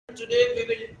today we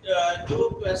will do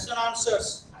question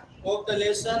answers of the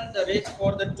lesson, the race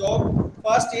for the top.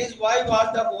 First is, why was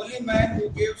the holy man who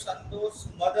gave Santosh's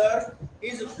mother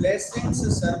his blessings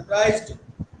surprised?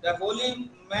 The holy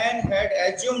man had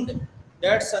assumed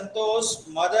that Santosh's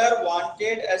mother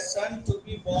wanted a son to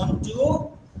be born to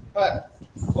her.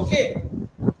 Okay,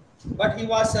 but he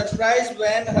was surprised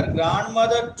when her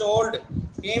grandmother told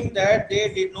him that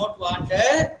they did not want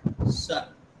a son.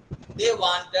 They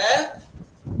want a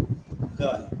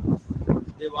girl.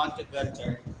 They want a girl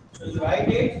child. So you write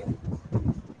it.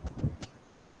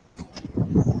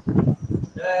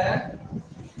 The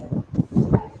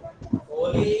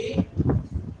holy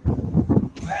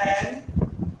man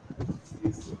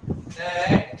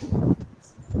had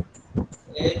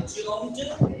assumed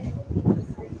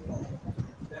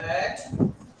that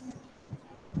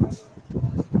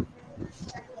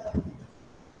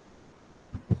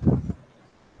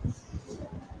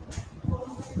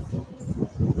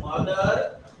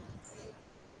mother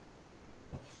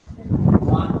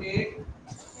wanted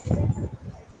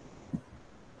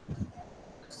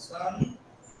son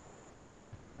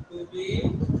to be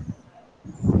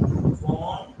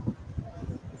born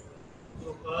to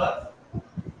her,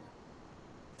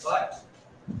 but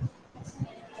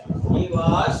he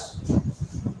was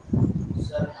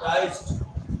surprised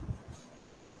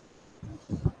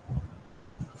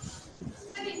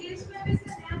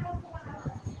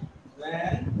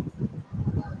when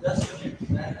just a minute,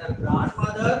 when her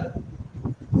grandmother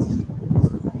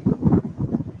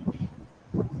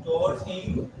told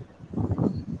him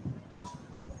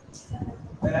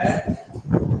that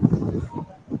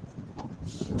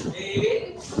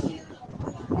they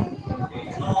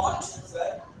did not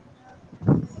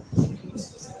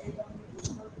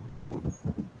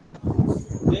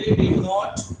they did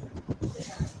not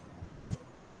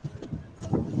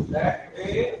that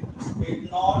they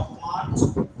did not want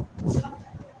son.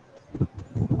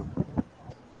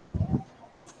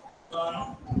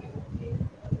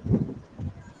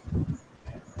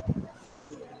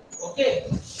 Okay,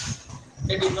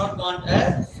 they did not want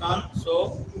a son,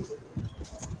 so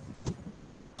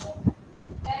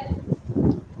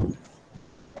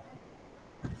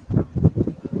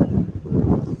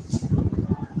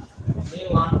they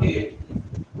wanted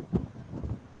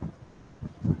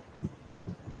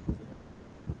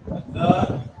a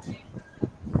girl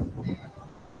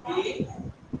be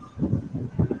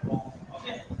born.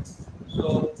 Okay,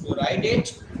 so you write it.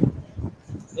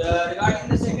 Regarding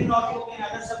the second notebook in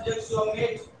other subjects you have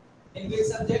made, in which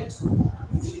subject?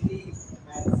 History,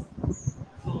 maths.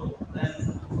 So then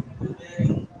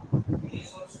preparing English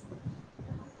also.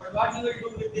 But what you will do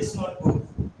with this notebook?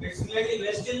 It's merely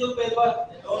wasting your paper.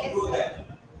 Don't do that.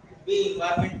 Be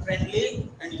environment friendly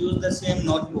and use the same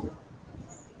notebook.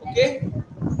 Okay.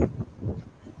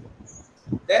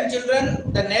 Then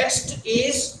children, the next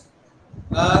is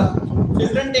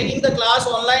children taking the class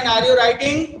online. Are you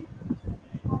writing?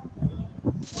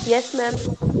 Yes, ma'am.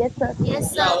 Yes, sir.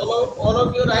 Yes, Yeah, sir. all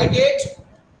of you write it.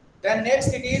 Then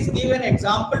next it is give an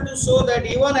example to show that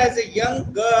even as a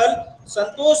young girl,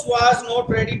 Santosh was not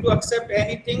ready to accept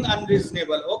anything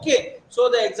unreasonable. Okay, so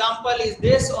the example is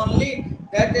this only,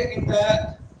 that in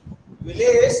the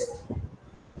village,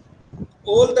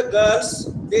 all the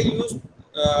girls they used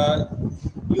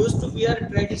to wear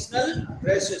traditional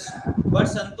dresses, but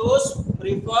Santosh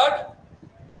preferred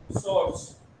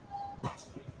shorts.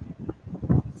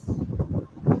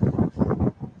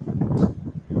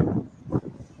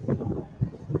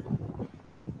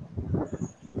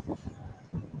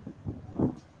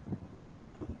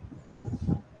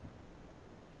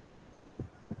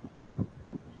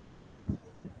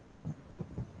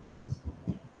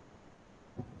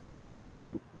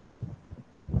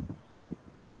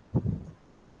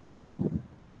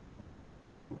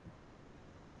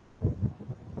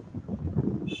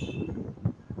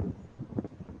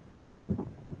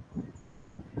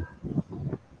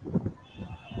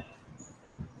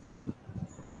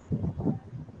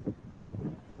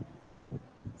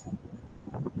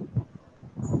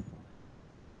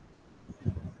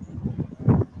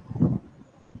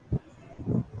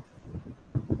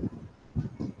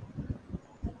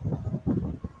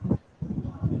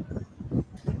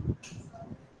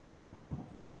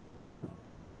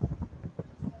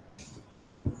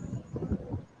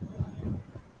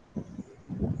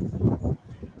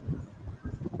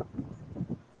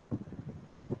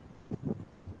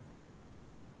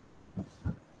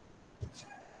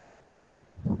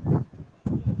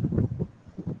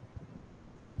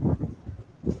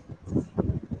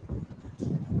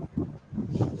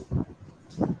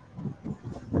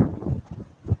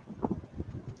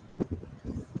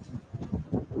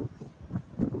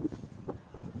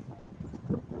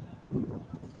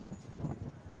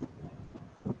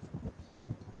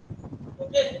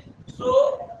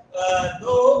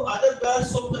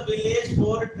 village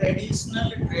wore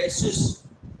traditional dresses.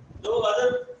 Though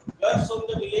other girls of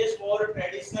the village wore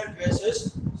traditional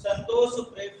dresses, Santosh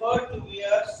preferred to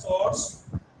wear shorts.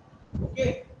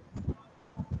 Okay,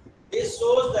 this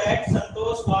shows that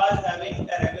Santosh was having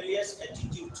a rebellious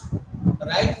attitude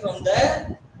right from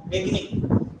the beginning.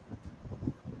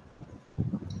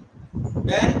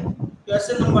 Then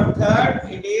question number third,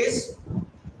 it is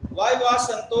why was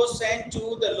Santosh sent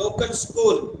to the local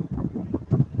school?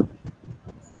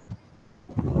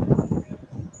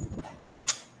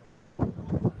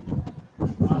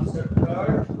 Answer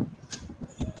third,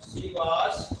 she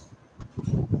was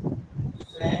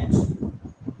sent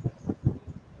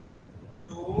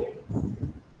to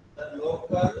the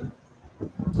local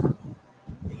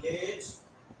village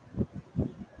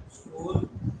school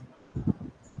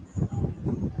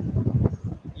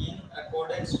in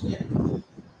accordance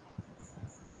with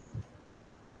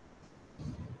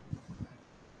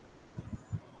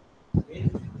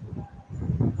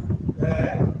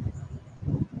the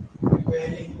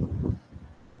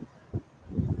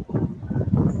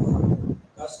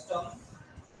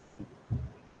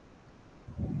prevailing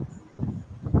custom in the family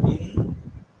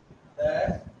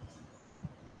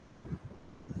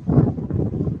that girls will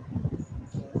be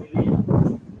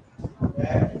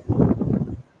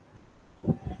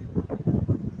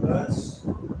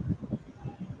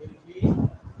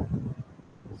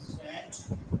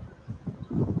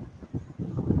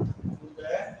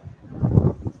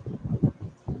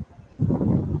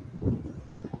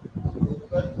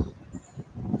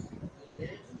to the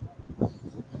local village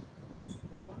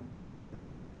only instead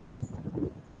of the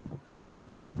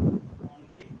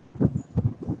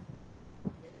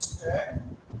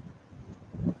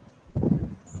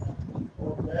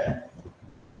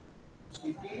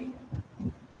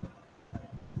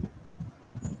city.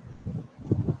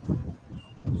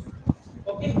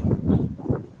 Okay,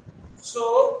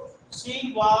 so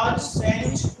she was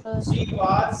sent. She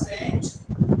was sent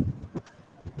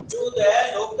to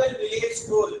the local village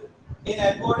school in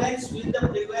accordance with the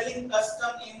prevailing custom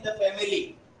in the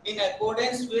family. In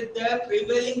accordance with the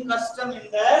prevailing custom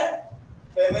in the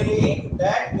family,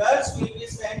 that girls will be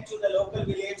sent to the local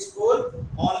village school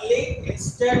only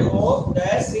instead of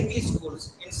the city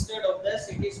schools. Instead of the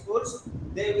city schools,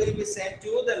 they will be sent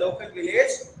to the local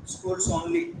village schools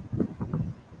only.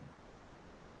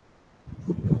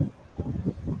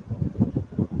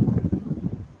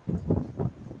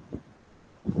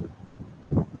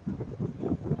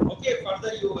 Okay,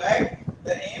 further you add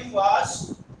the the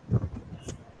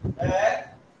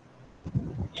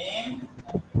aim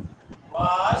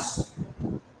was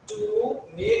to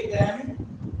make them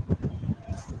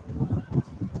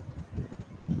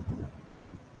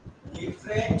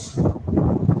literate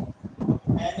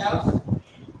enough,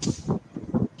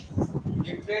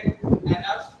 literate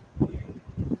enough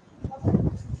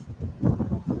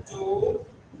to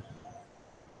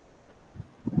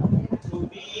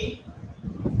be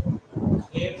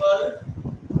able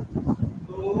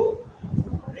to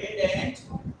read and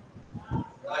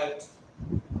write.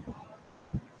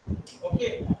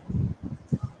 Okay.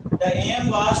 The aim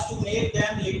was to make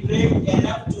them literate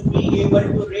enough to be able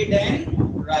to read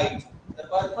and write. The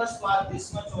purpose was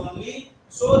this much only,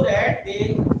 so that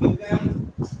they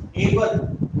become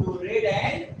able to read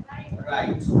and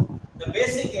write. The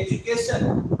basic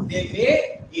education they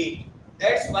may get.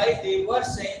 That's why they were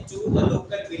sent to the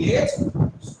local village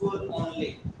school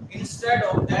only instead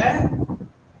of the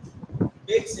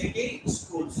big city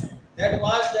schools. That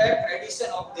was the tradition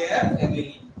of their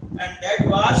family, and that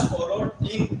was followed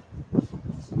in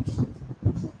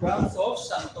terms of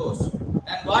Santosh.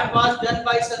 And what was done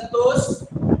by Santosh?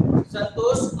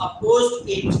 Santosh opposed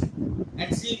it,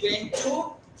 and she went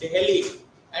to Delhi,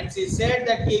 and she said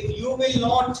that if you will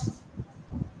not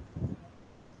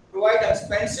provide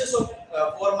expenses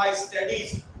for my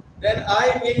studies, then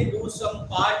I will do some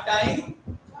part-time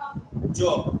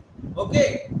job.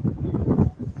 Okay,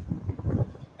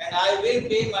 and I will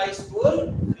pay my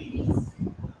school fees.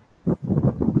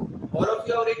 All of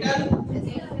you have written?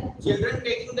 Children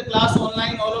taking the class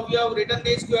online, all of you have written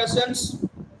these questions.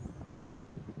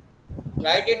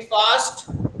 Write it fast.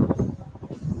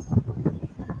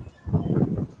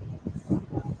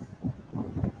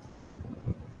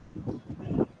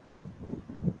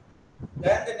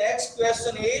 Then the next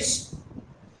question is,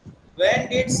 when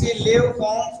did she leave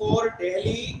home for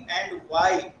Delhi and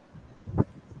why?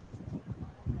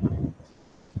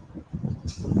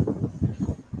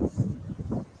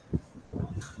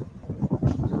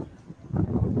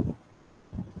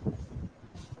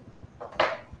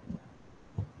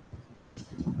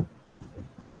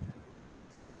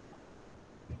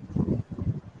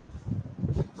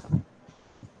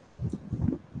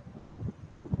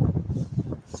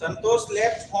 Santosh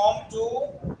left home to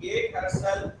get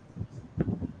herself.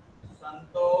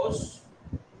 Santosh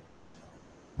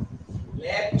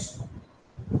left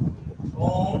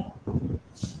home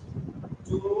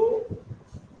to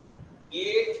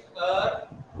get her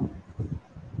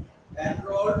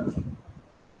enrolled in a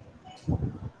Delhi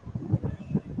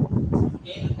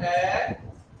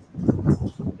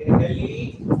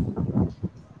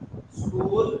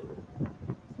school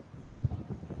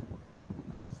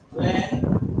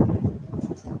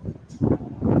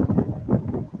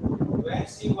when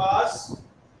she was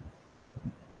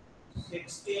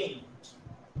 16.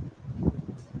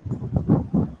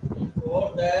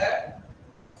 For the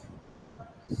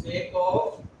sake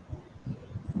of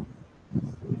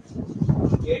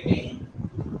getting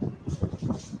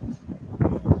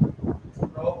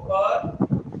proper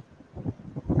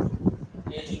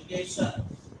education.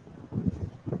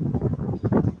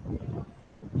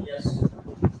 Yes.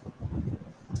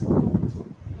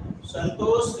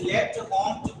 Santosh left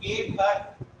home to get her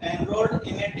enrolled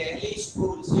in a Delhi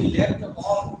school. She left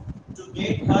home to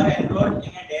get her enrolled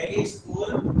in a Delhi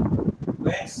school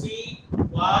when she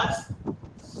was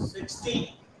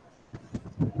 16.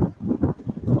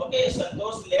 Okay,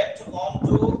 Santosh left home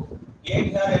to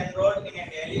get her enrolled in a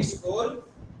Delhi school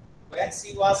when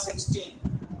she was 16.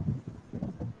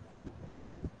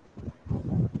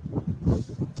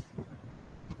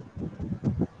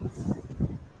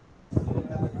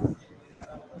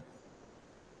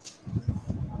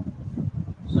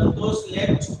 Santosh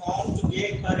left home to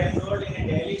get her enrolled in a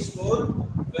Delhi school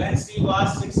when she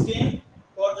was 16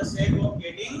 for the sake of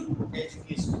getting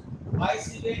education. Why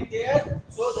she went there?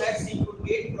 So that she could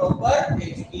get proper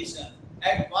education.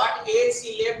 At what age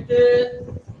she left her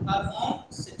home?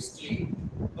 16.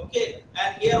 Okay,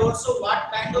 and here also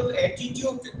what kind of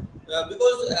attitude?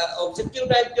 Because objective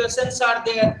type questions are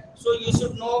there, so you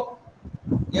should know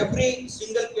every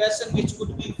single question which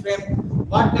could be framed.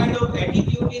 What kind of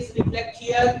attitude is reflect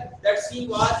here? That she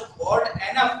was bold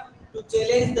enough to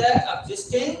challenge the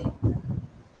existing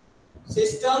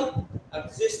system,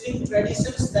 existing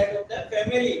traditions that of the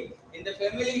family. In the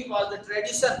family, it was the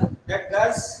tradition that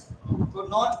girls could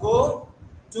not go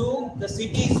to the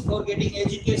cities for getting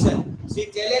education. She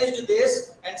challenged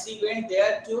this and she went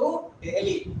there to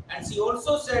Delhi. And she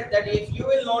also said that if you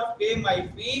will not pay my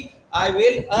fee, I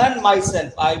will earn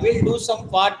myself. I will do some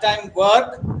part-time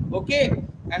work, okay,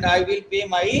 and I will pay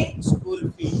my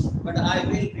school fee. But I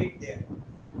will read there.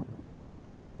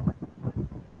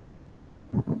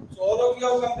 So all of you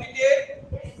have completed?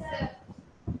 Yes, sir.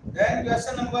 Then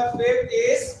question number 5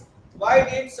 is, why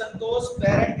did Santosh's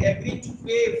parent agree to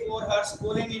pay for her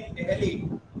schooling in Delhi?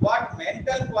 What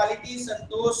mental qualities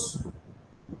Santosh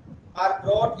are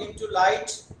brought into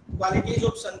light? Qualities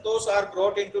of Santosh are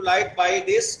brought into light by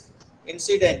this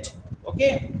incident.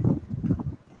 Okay.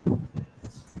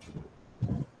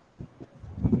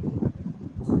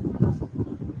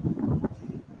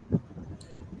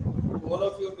 All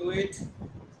of you do it.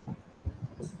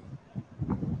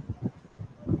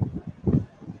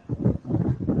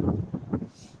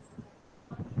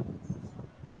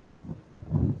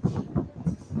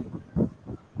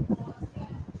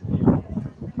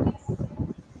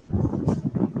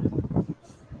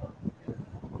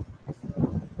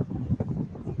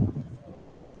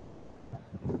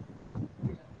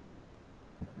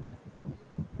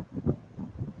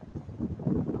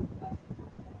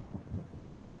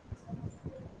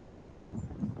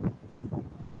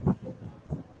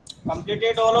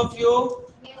 Completed all of you?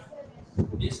 Yes, sir.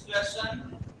 This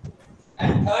question.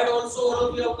 And third also all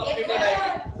of you have completed,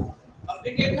 yes, I think.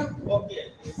 Completed now?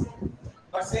 Okay.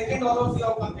 But second all of you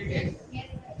have completed. Yes.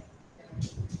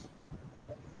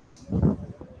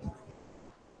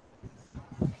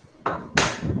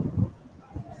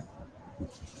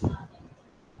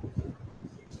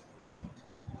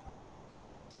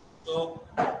 So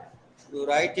you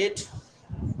write it.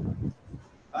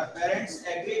 Our parents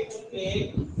agreed to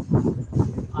pay.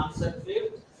 Answer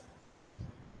fifth.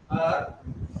 Our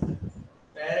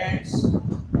parents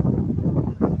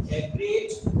agreed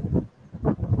to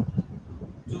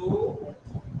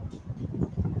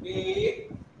pay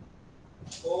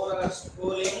for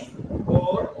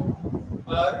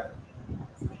her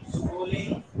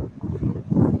schooling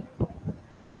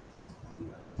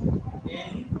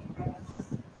in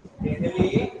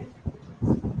Delhi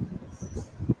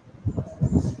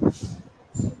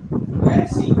when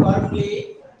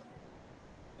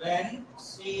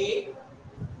she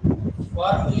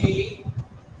firmly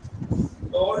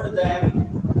told them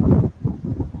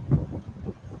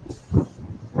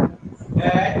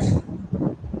that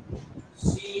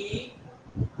she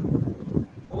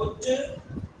would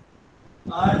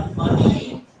earn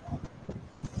money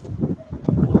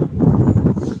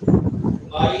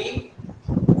by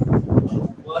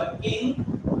working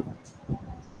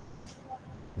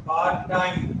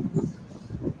part-time.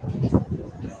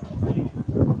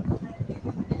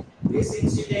 This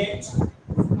incident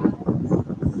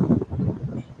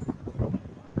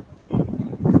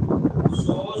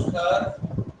shows her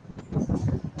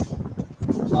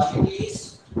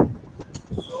qualities,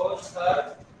 shows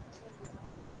her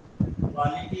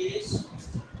qualities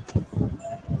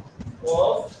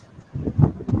of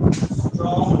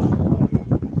strong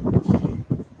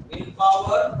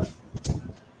willpower,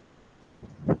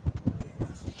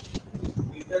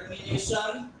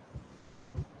 determination,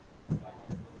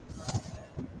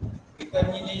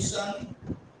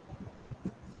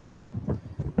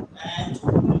 and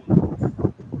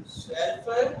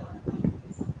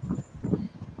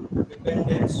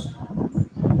self-dependence.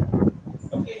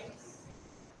 Okay.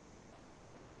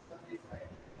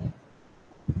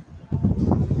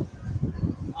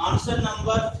 Answer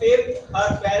number 5. Her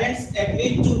parents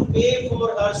agreed to pay for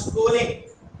her schooling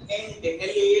in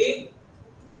Delhi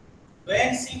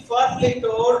when she firmly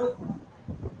told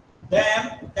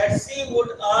them that she would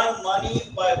earn money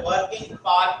by working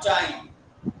part-time.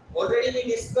 Already we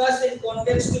discussed in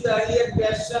context to the earlier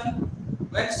question,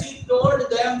 when she told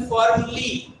them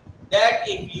firmly that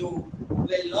if you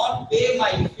will not pay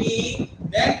my fee,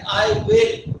 then I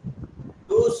will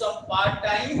do some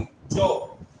part-time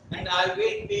job and I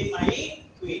will pay my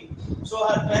fee. So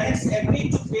her parents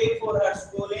agreed to pay for her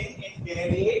schooling in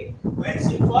Delhi when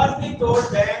she firmly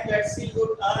told them that she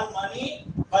would earn money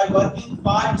by working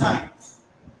part-time.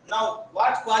 Now,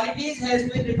 what qualities has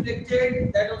been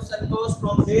reflected that of Santosh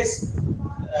from this?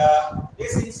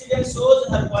 This incident shows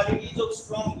her qualities of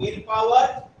strong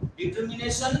willpower,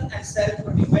 determination, and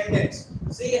self-dependence.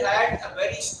 She had a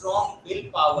very strong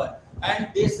willpower, and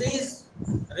this is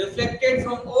reflected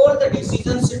from all the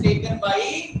decisions taken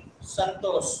by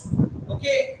Santosh.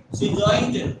 Okay, she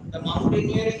joined the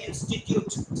Mountaineering Institute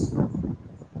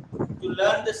to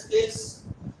learn the skills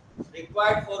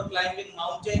required for climbing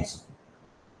mountains.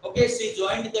 Okay, she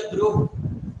joined the group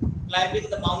climbing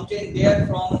the mountain there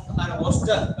from her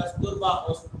hostel, Kasturba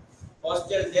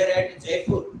hostel there at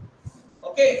Jaipur.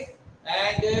 Okay,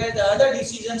 and the other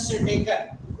decisions she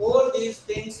taken. All these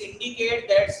things indicate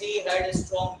that she had a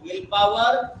strong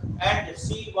willpower and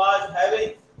she was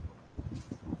having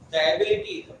the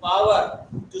ability, the power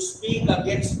to speak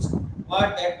against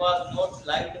what that was not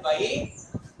liked by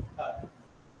her.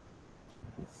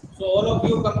 So all of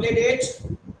you complete it.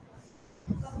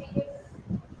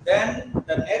 Then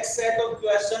the next set of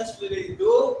questions we will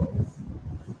do.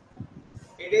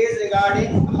 It is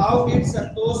regarding how did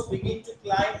Santosh begin to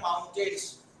climb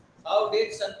mountains? How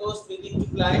did Santosh begin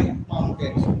to climb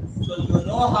mountains? So you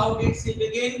know how did she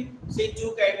begin? She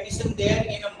took admission there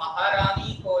in a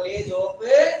Maharani College of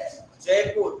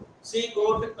Jaipur. She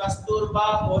got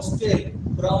Kasturba hostel.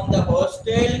 From the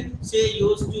hostel, she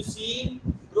used to see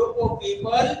group of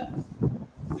people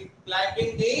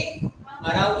climbing the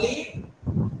Aravalli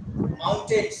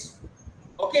mountains.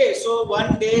 Okay, so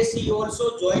one day she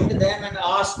also joined them and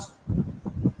asked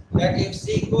that if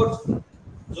she could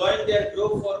join their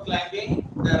group for climbing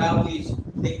the Aravallis.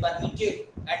 They permitted,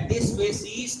 and this way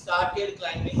she started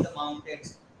climbing the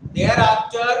mountains.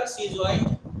 Thereafter, she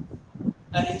joined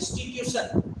an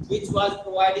institution which was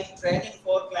providing training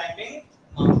for climbing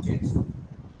mountains,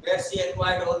 where she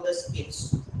acquired all the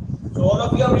skills. So all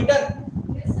of you have written.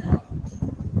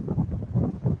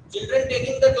 Children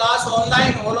taking the class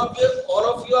online, all of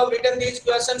you have written these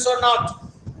questions or not?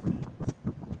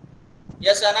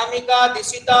 Yes, Anamika,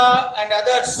 Dishita and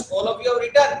others, all of you have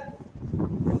written.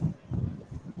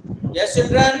 Yes,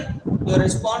 children, your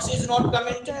response is not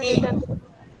coming to me.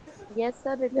 Yes,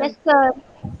 sir. Yes, sir.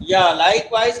 Yeah,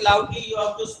 likewise, loudly you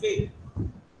have to speak.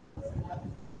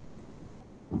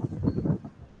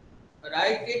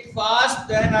 Write it fast,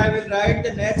 then I will write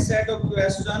the next set of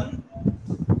questions.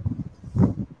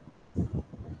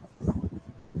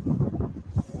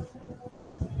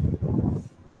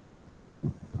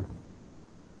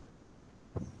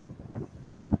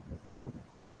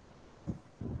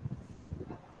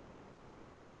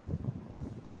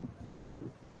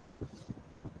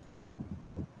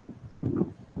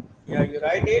 Yeah, you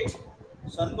write it.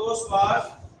 Santosh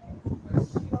was.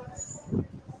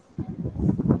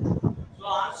 So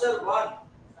answer 1.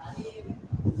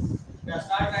 Yeah,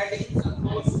 start writing.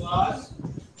 Santosh was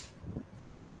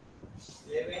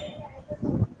living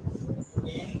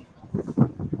in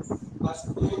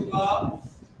Kasturba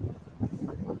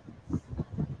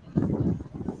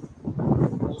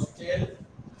hostel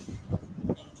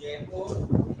in Jaipur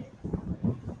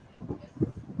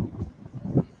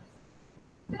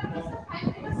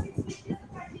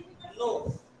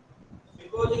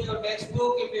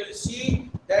textbook, if you will see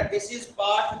that this is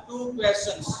part 2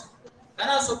 questions.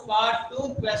 And so part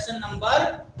 2 question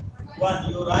number 1.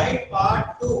 You write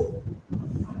part 2.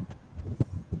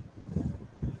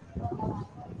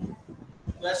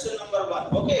 Question number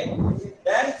 1. Okay.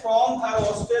 Then from her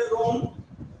hostel room,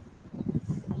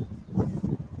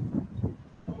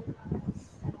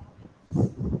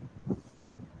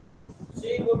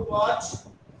 she would watch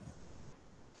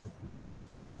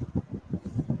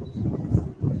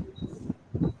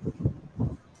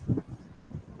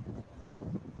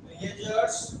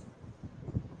villagers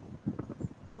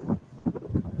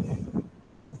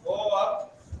go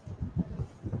up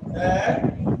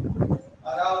the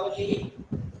Aravali hills.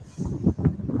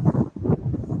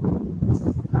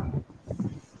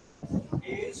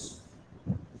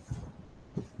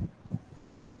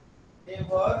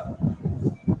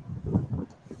 They were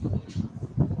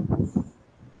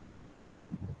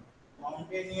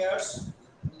mountaineers.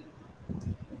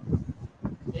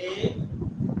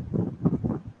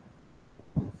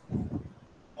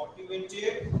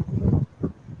 They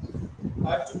motivated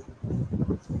her to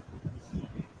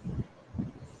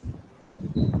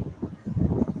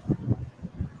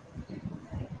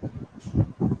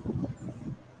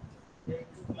take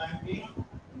to climbing,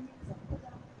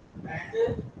 and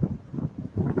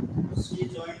she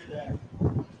joined them.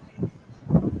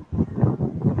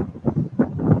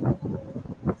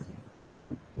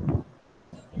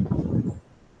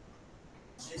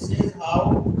 This is how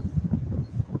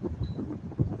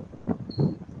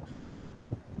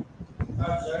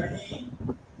her journey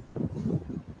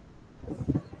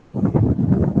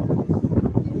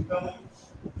become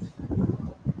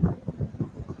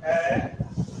a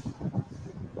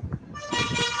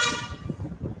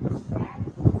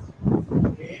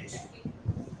great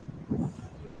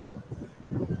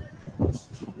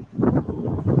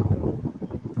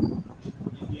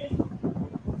beginning.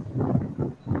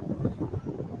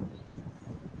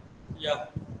 Yeah.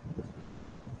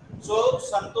 So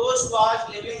Santosh was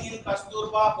living in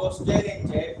Kasturba hostel in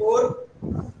Jaipur.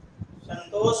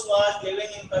 Santosh was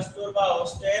living in Kasturba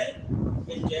hostel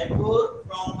in Jaipur.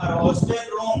 From her hostel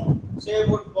room, she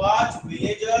would watch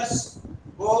villagers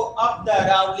go up the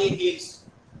Aravali hills.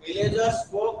 Villagers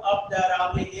go up the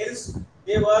Aravali hills.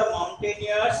 They were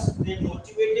mountaineers. They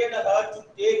motivated her to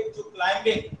take to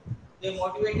climbing. They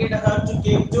motivated her to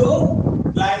take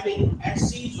to climbing, and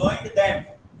she joined them.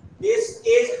 This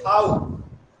is how.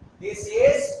 This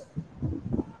is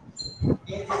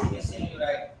missing,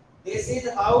 right? This is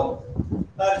how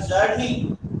her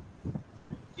journey.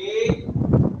 J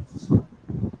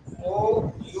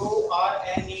O U R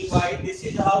N E Y. This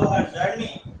is how her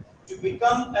journey to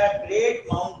become a great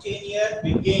mountaineer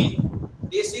began.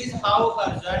 This is how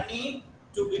her journey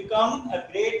to become a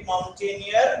great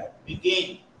mountaineer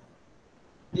began.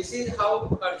 This is how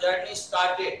her journey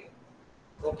started.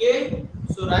 Okay,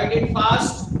 so write it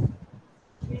fast.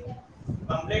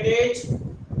 Complete it.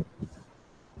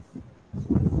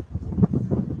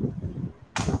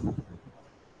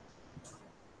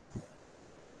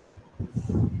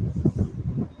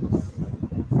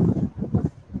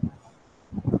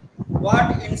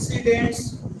 What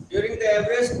incidents during the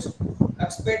Everest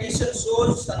expedition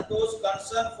shows Santosh's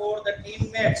concern for the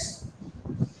teammates?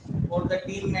 For the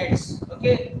teammates,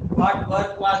 okay. What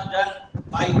work was done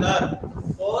by her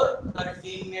for her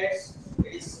teammates?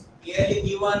 It is clearly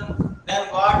given. Then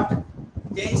what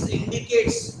things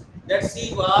indicates that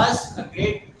she was a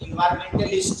great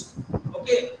environmentalist?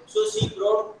 Okay, so she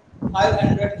brought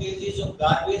 500 kgs of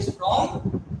garbage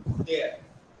from there.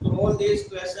 So all these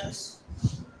questions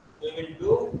we will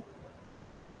do.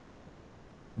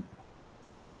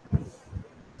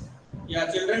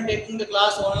 Yeah, children taking the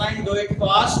class online, do it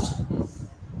fast.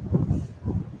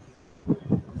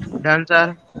 Done,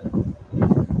 sir.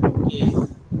 Okay.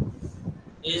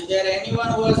 Is there anyone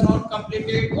who has not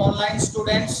completed online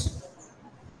students?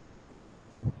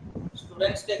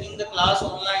 Students taking the class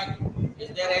online. Is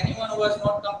there anyone who has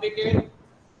not completed?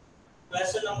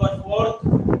 Question number 4,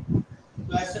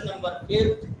 question number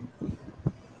 5,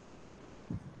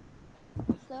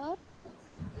 Sir,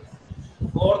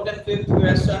 4th and 5th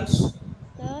questions.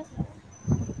 sir,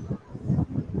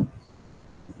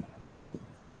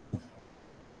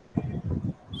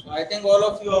 So I think all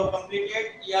of you have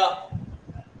completed. Yeah.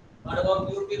 What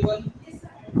about you people?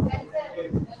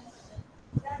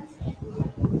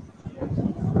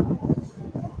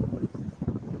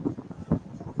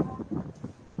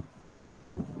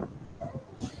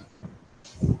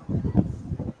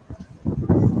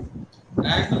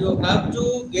 And you have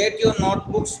to get your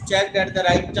notebooks checked at the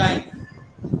right time.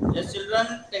 Yes, children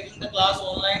taking the class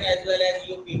online as well as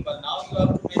you people. Now you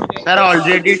have to maintain Sir, your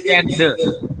already checked.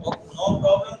 Oh, no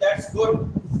problem. That's good.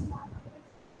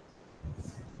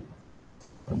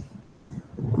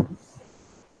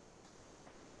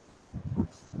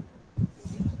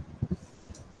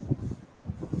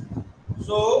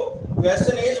 So,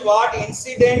 question is what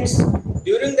incidents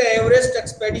during the Everest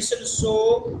expedition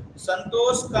show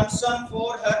Santosh concern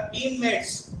for her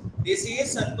teammates? This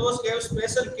is Santosh gave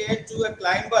special care to a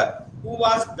climber who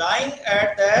was dying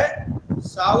at the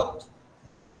south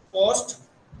post.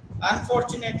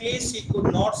 Unfortunately, she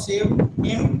could not save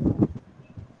him,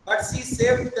 but she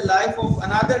saved the life of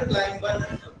another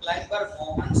climber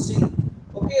Mohan Singh.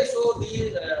 Okay, so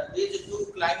these two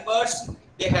climbers,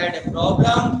 they had a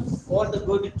problem. All the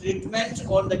good treatment,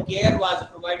 all the care was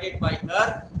provided by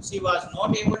her. She was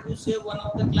not able to save one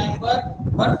of the climber,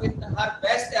 but with her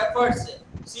best efforts,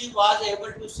 she was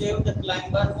able to save the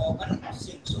climber Mohan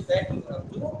Singh. So that you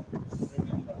have to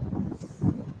remember.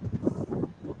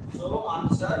 So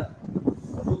answer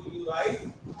to you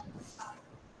right.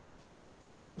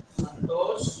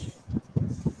 Santosh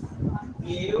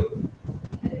gave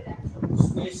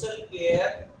special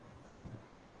care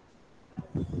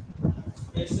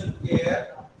special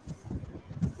care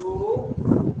to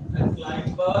a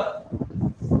climber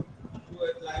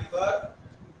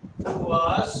who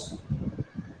was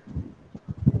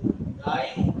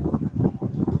dying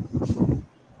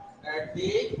at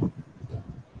the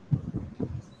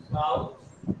south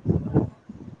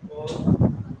pole.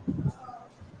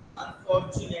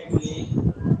 Unfortunately,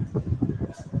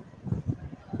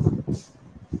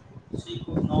 she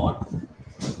could not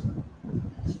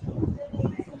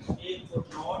she could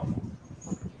not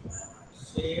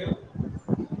save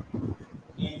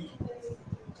him,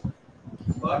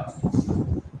 but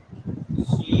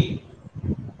she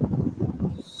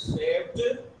saved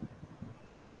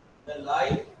the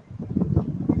life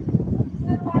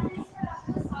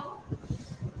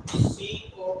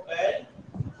COL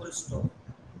full stop.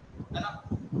 है ना?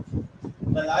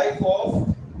 The life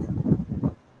of,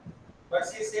 but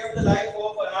she saved the life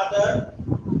of another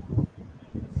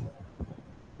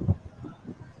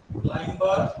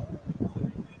climber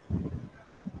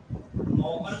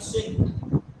Mohan Singh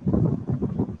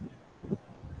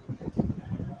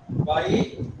by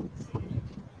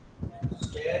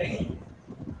sharing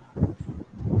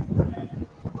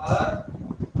her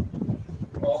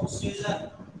oxygen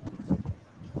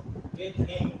with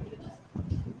him.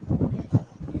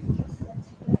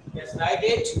 Yes, write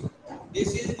it.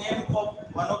 This is name of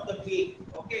one of the peak.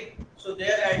 Okay, so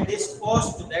there at this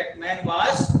post that man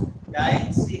was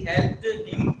dying, she helped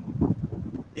him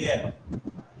there.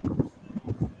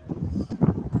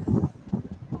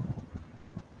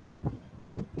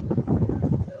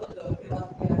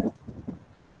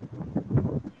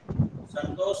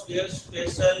 Santosh gave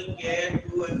special care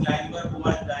to a climber who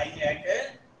was dying at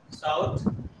a south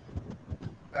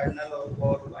cardinal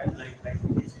or wildlife like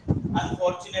this.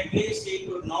 Unfortunately, she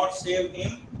could not save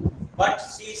him, but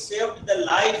she saved the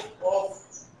life of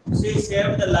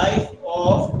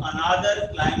another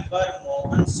climber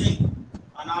Mohan Singh.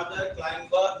 Another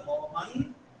climber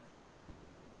Mohan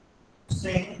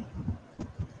Singh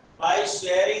by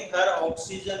sharing her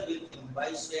oxygen with him.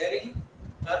 By sharing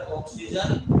her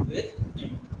oxygen with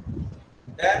him.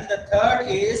 Then the third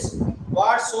is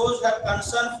what shows her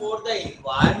concern for the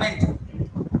environment.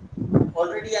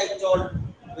 Already I told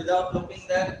without looking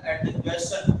at the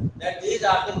question that these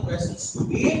are the questions to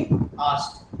be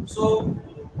asked. So,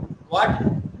 what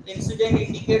incident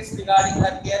indicates regarding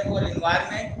her care for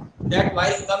environment? That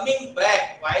while coming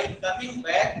back,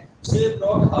 she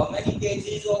brought how many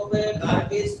kgs of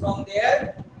garbage from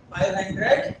there?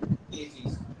 500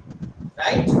 kgs.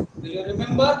 Right? Do you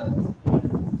remember?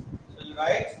 So you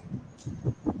write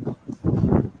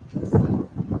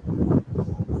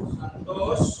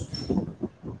Santosh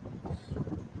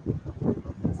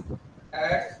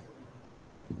had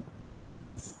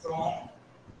strong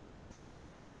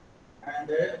and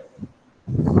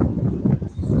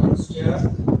sincere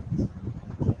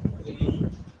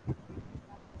feeling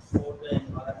for the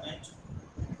environment.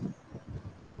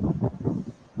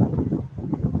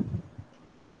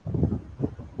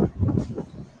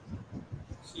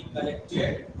 She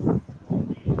collected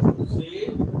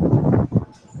she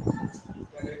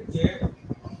collected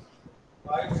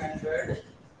 500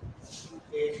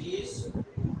 kgs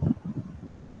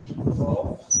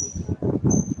of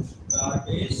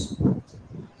garbage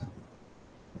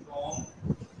from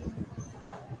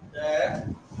the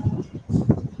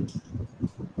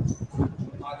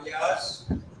Himalayas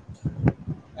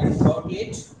and brought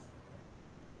it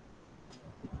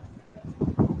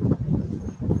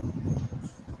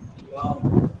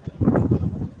ground.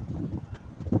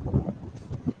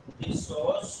 This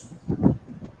shows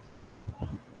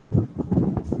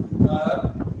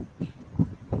her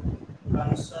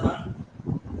concern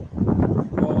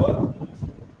for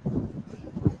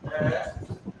the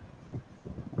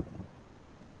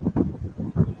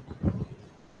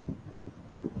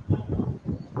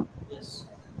yes.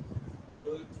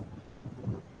 Do it.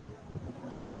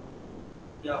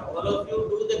 Yeah, all of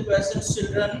you do the questions,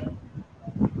 children.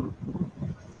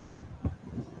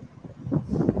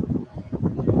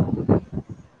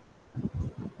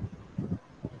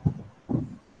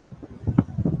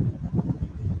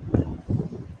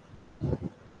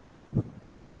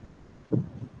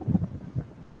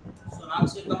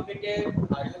 Sonakshi completed.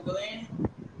 Are you doing?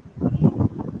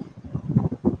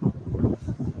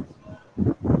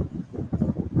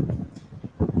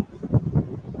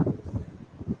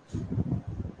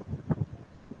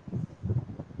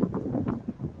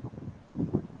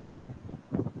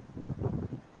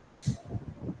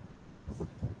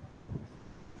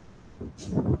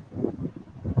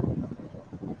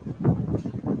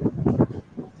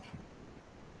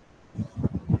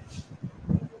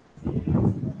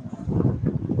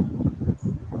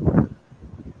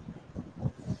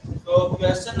 So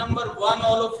question number one,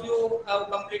 all of you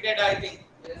have completed, I think.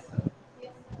 Yes, sir.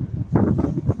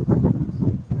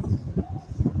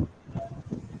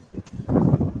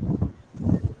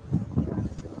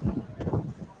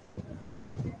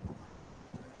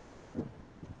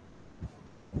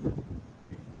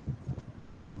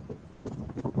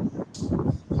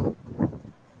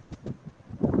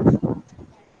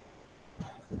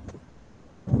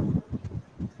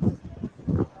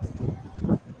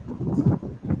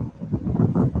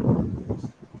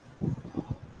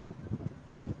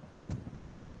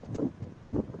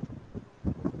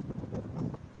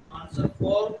 Answer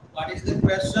 4. What is the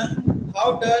question?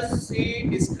 How does she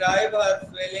describe her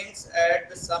feelings at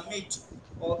the summit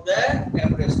of the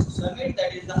Everest? Summit,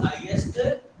 that is the highest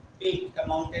peak, a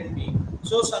mountain peak.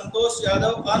 So Santosh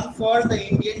Yadav unfurled the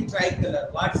Indian tricolor.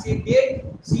 What she did?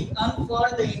 She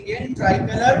unfurled the Indian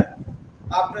tricolor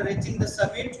after reaching the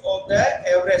summit of the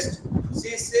Everest.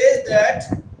 She says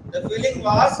that the feeling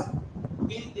was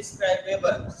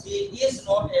indescribable. She is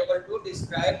not able to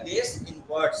describe this in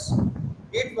words.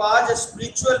 It was a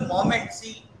spiritual moment.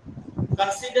 She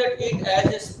considered it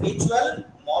as a spiritual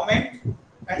moment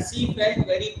and she felt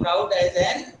very proud as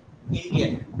an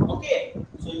Indian. Okay,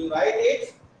 so you write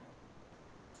it.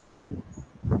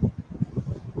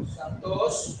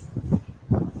 Santosh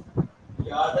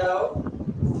Yadav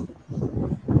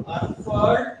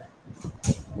unfurled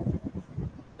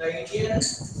the Indian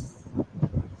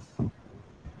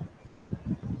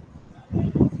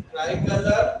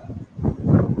tricolor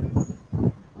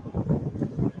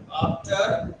after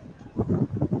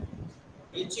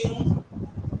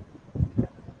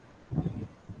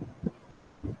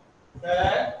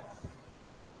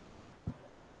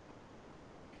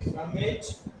reaching the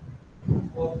summit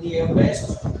of the Everest.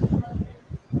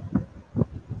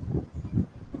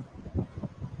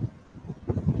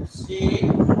 She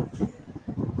says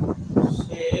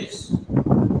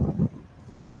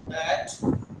that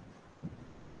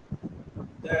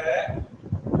the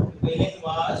feeling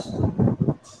was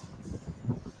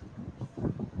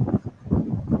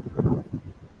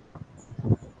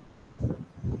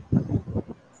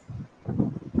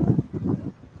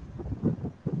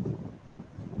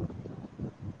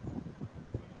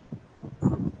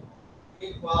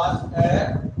it was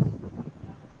a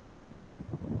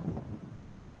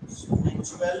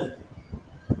spiritual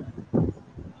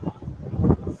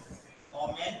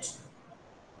moment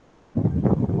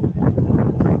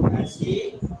and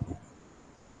she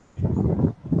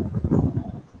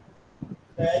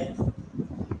felt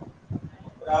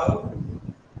proud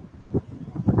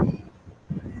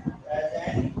as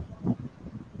an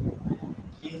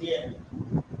Indian.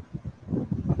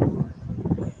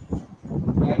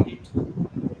 Write it.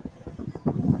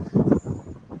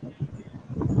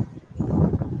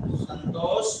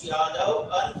 Santosh Yadav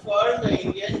unfurled the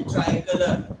Indian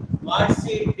tricolor. What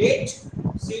she did?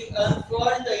 She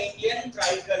unfurled the Indian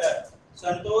tricolor.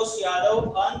 Santosh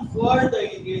Yadav unfurled the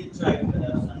Indian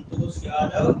tricolor. Santosh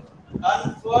Yadav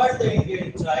unfurled the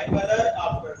Indian tricolor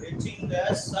after reaching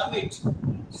the summit.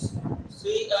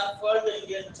 She unfurled the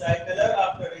Indian tricolor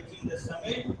after reaching the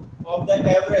summit of the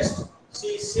Everest.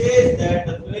 She says that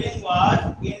the feeling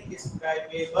was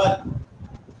indescribable.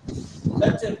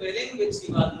 Such a feeling which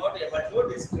she was not able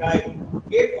to describe.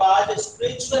 It was a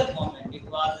spiritual moment. It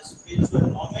was a spiritual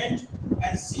moment,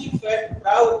 and she felt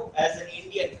proud as an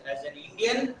Indian. As an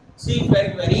Indian, she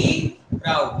felt very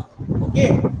proud.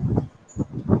 Okay.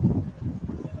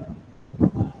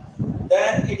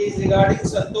 is regarding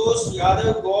Santosh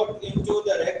Yadav got into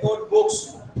the record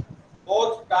books.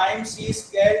 Both times he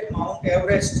scaled Mount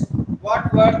Everest.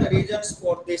 What were the reasons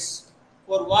for this?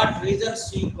 For what reasons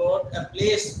he got a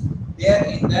place there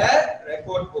in the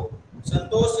record book?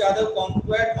 Santosh Yadav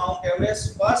conquered Mount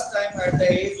Everest first time at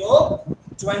the age of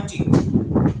 20.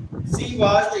 She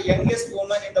was the youngest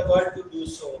woman in the world to do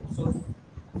so. So,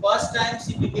 first time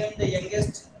she became the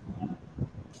youngest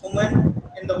woman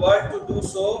in the world to do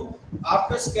so.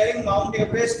 After scaling Mount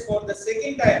Everest for the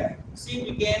second time, she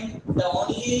became the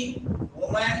only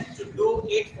woman to do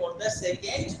it for the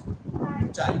second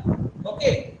time.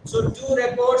 Okay, so two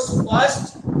records: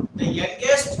 first, the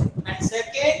youngest, and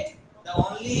second, the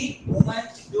only woman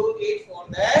to do it for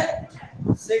the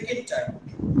second time.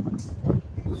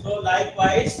 So,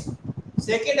 likewise,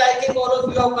 second, I think all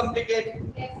of you have completed.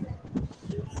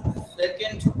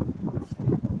 Second.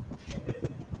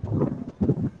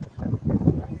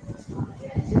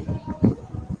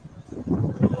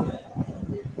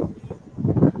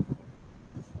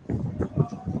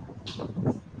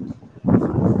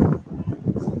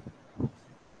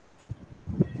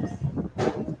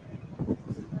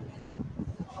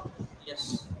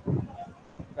 Yes.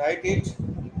 Write it.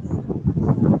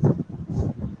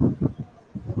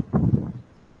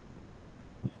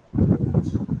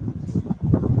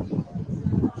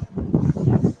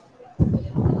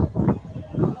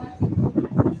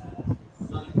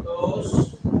 Santosh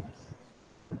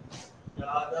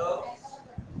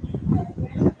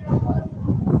Yadav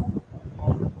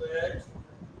conquered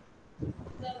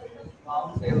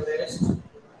Mount Everest.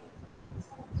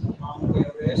 Mount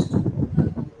Everest.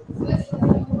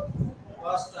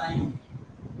 First time.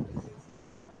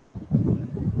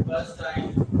 First time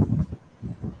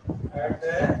at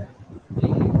the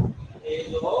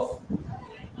age of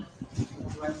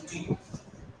 20.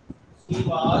 She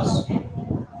was.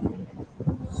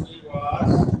 She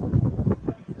was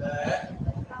the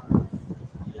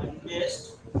youngest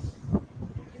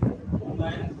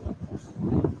woman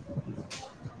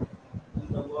in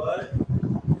the world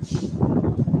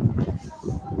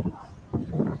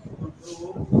to do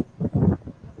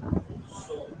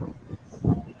so.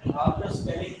 After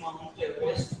scaling Mount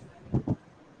Everest,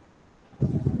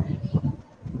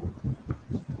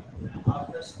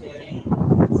 after scaling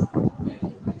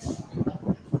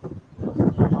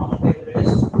Mount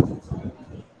Everest,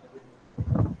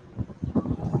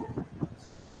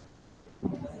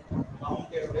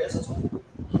 Mount Everest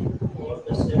for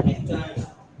the second time,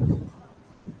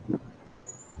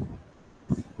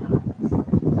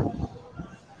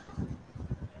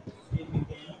 she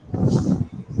became the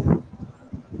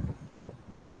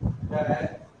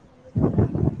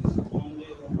only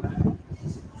woman to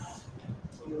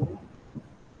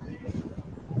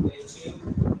achieve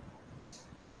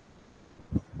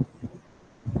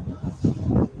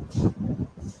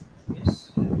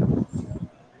this.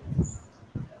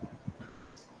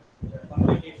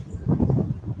 Complete it.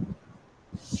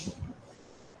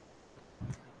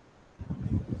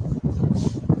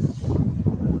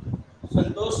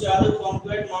 Santosh Yadav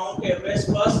conquered Mount Everest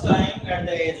first time at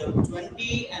the age of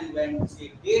 20, and when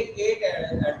she did it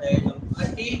at the age of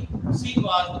 30, she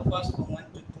was the first woman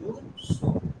to do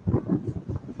so.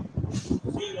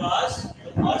 She was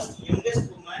the first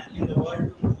youngest woman in the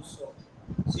world to do so.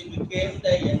 She became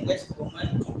the youngest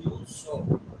woman to do so.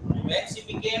 When she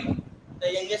became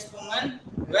the youngest woman,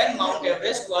 when Mount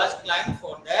Everest was climbed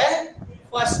for the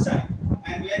first time,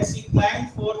 and when she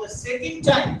climbed for the second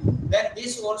time, then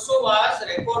this also was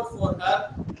record for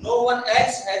her. No one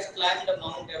else has climbed the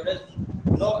Mount Everest.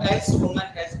 No else woman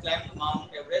has climbed Mount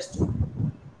Everest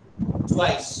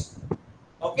twice.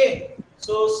 Okay,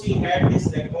 so she had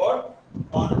this record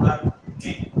on her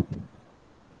name.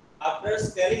 After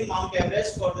scaling Mount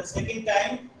Everest for the second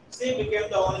time, she became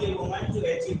the only woman to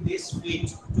achieve this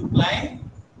feat, to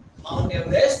climb Mount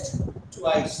Everest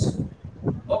twice.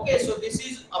 Okay, so this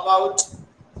is about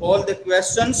all the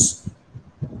questions.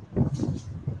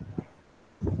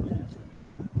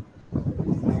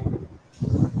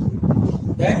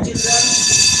 Then children,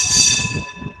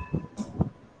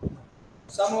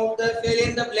 some of the fill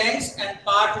in the blanks and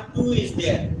part 2 is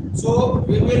there. So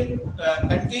we will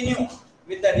continue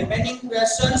with the remaining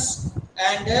questions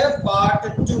and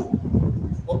part 2.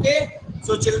 Okay.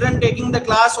 So children taking the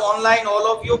class online,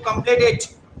 all of you complete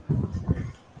it.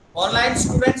 Online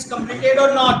students completed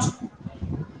or not?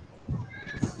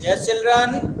 Yes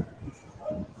children.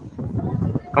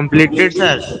 Completed,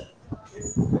 sir.